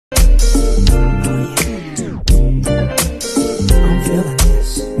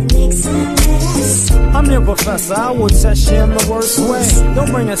professor, I will test you in the worst way. Don't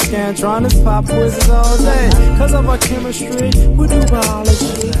bring a scantron, it's pop quizzes all day. Cause of our chemistry, we do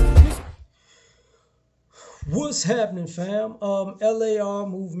biology. What's happening, fam? L.A.R.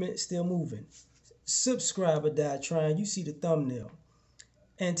 movement still moving. Subscriber died trying. You see the thumbnail.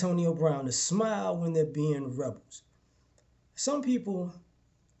 Antonio Brown, the smile when they're being rebels. Some people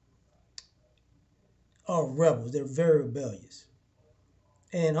are rebels. They're very rebellious.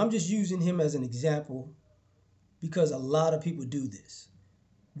 And I'm just using him as an example because a lot of people do this,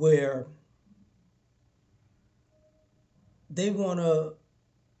 where they want to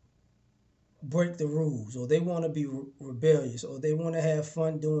break the rules, or they want to be rebellious, or they want to have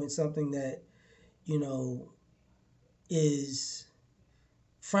fun doing something that, is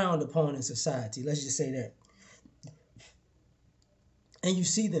frowned upon in society. Let's just say that. And you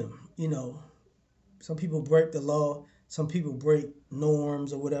see them, some people break the law, some people break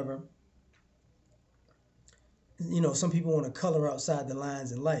norms or whatever. Some people want to color outside the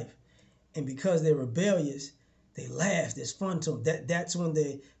lines in life. And because they're rebellious, they laugh. There's fun to them. That's when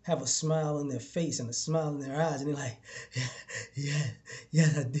they have a smile in their face and a smile in their eyes. And they're like, yeah,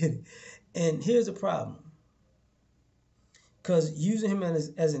 I did it. And here's the problem. Because using him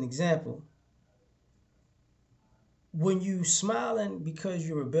as an example, when you smiling because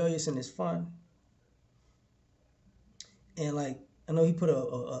you're rebellious and it's fun, and like, I know he put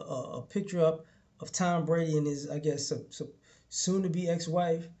a picture up of Tom Brady and his, I guess, soon-to-be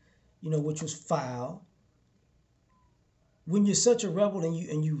ex-wife, which was foul. When you're such a rebel and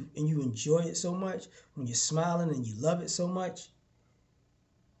you enjoy it so much, when you're smiling and you love it so much,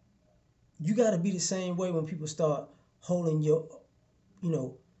 you got to be the same way when people start holding your,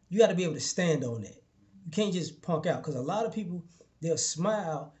 you got to be able to stand on that. You can't just punk out, because a lot of people, they'll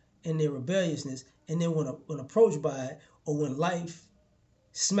smile in their rebelliousness, and then when approached by it, or when life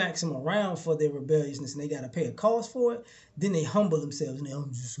smacks them around for their rebelliousness and they got to pay a cost for it, then they humble themselves and I'm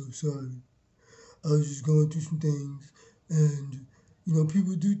just so sorry. I was just going through some things, and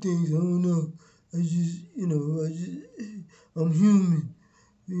people do things. I don't know. I'm human.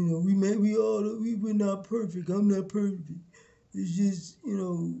 We're not perfect. I'm not perfect. It's just, I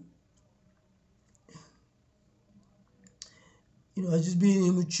was just being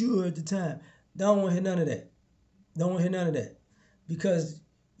immature at the time. Don't want to hear none of that. Don't want to hear none of that. Because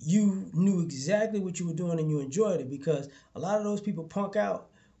you knew exactly what you were doing and you enjoyed it. Because a lot of those people punk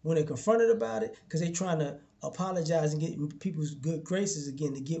out when they're confronted about it, because they're trying to apologize and get people's good graces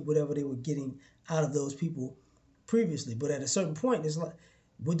again to get whatever they were getting out of those people previously. But at a certain point, it's like,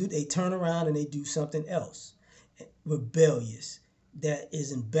 what do they turn around and they do something else? Rebellious. That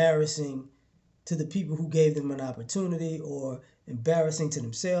is embarrassing to the people who gave them an opportunity, or embarrassing to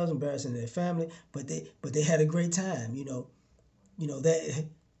themselves, embarrassing to their family, but they had a great time, that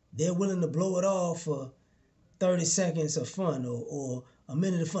they're willing to blow it off for 30 seconds of fun, or a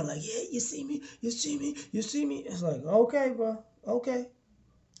minute of fun, like, yeah, you see me. It's like, okay, bro, okay,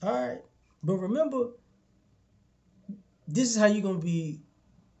 all right. But remember, this is how you're going to be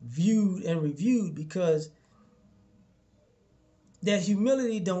viewed and reviewed, because that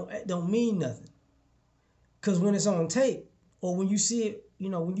humility don't mean nothing. Because when it's on tape, or when you see it,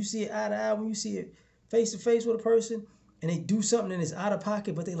 when you see it eye to eye, when you see it face to face with a person, and they do something and it's out of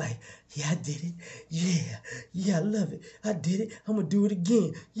pocket, but they like, yeah, I did it. Yeah, I love it. I did it. I'm going to do it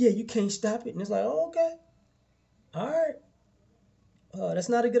again. Yeah, you can't stop it. And it's like, oh, okay. All right. That's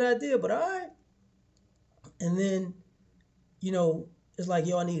not a good idea, but all right. And then, it's like,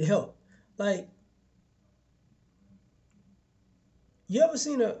 yo, I need help. Like, you ever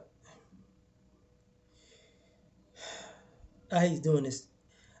seen I hate doing this.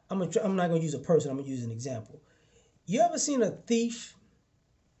 I'm not going to use a person. I'm going to use an example. You ever seen a thief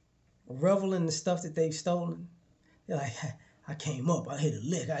revel in the stuff that they've stolen? They're like, I came up, I hit a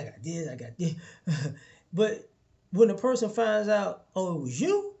lick, I got this. But when the person finds out, oh, it was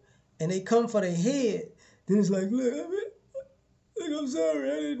you, and they come for their head, then it's like, look, I'm sorry,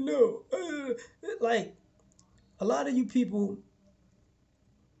 I didn't know. Like, a lot of you people,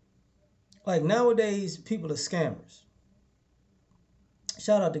 like nowadays, people are scammers.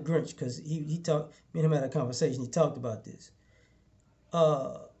 Shout out to Grinch, because he talked, me and him had a conversation, he talked about this.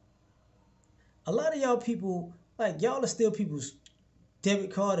 A lot of y'all people, like, y'all are still people's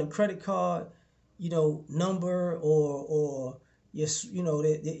debit card and credit card, number, or you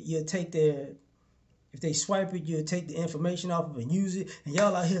take their, if they swipe it, you'll take the information off of it and use it, and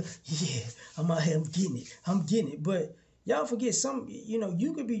y'all out here, yeah, I'm out here, I'm getting it. But y'all forget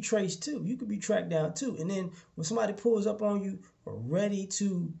you could be traced too. You could be tracked down too. And then when somebody pulls up on you, ready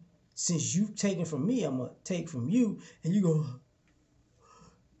to, since you've taken from me, I'm going to take from you, and you go,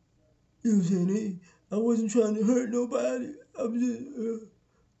 you know what I'm saying? I wasn't trying to hurt nobody. I'm just,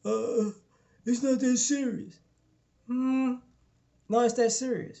 it's not that serious. No, it's that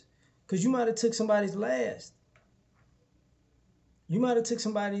serious. Because you might have took somebody's last. You might have took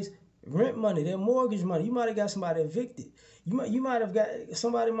somebody's rent money, their mortgage money. You might have got somebody evicted. You might have got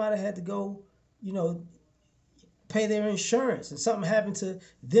somebody might have had to go, you know, pay their insurance, and something happened to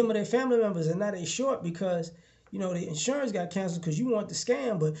them or their family members, and now they short because the insurance got canceled because you want the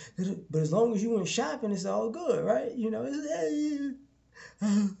scam. But as long as you went shopping, it's all good, right? It's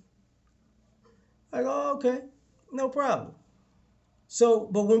like, oh, okay, no problem. So,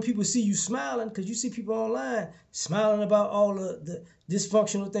 but when people see you smiling, because you see people online smiling about all the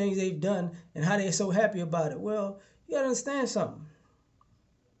dysfunctional things they've done and how they're so happy about it, well, you gotta understand something.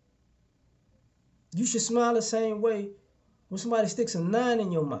 You should smile the same way when somebody sticks a 9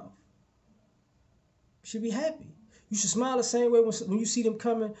 in your mouth. You should be happy. You should smile the same way when you see them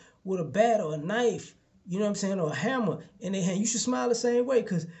coming with a bat or a knife, you know what I'm saying, or a hammer in their hand. You should smile the same way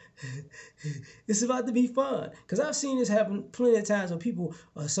because it's about to be fun. Because I've seen this happen plenty of times where people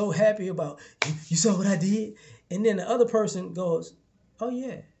are so happy about, you saw what I did? And then the other person goes, oh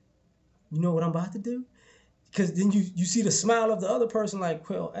yeah, you know what I'm about to do? Because then you see the smile of the other person like,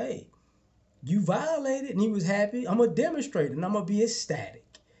 well, hey, you violated and he was happy. I'm going to demonstrate and I'm going to be ecstatic.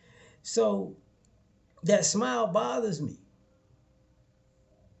 So that smile bothers me.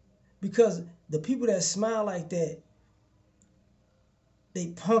 Because the people that smile like that, they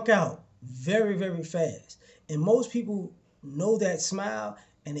punk out very, very fast. And most people know that smile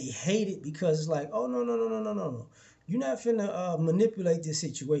and they hate it because it's like, oh, no, no, no, no, no, no, no. You're not finna manipulate this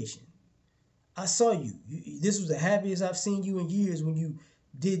situation. I saw you. This was the happiest I've seen you in years when you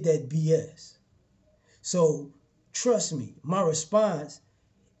did that BS. So trust me, my response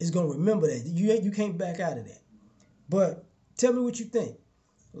is going to remember that. You can't back out of that. But tell me what you think.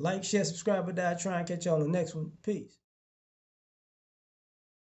 Like, share, subscribe, or die. Try and catch you on the next one. Peace.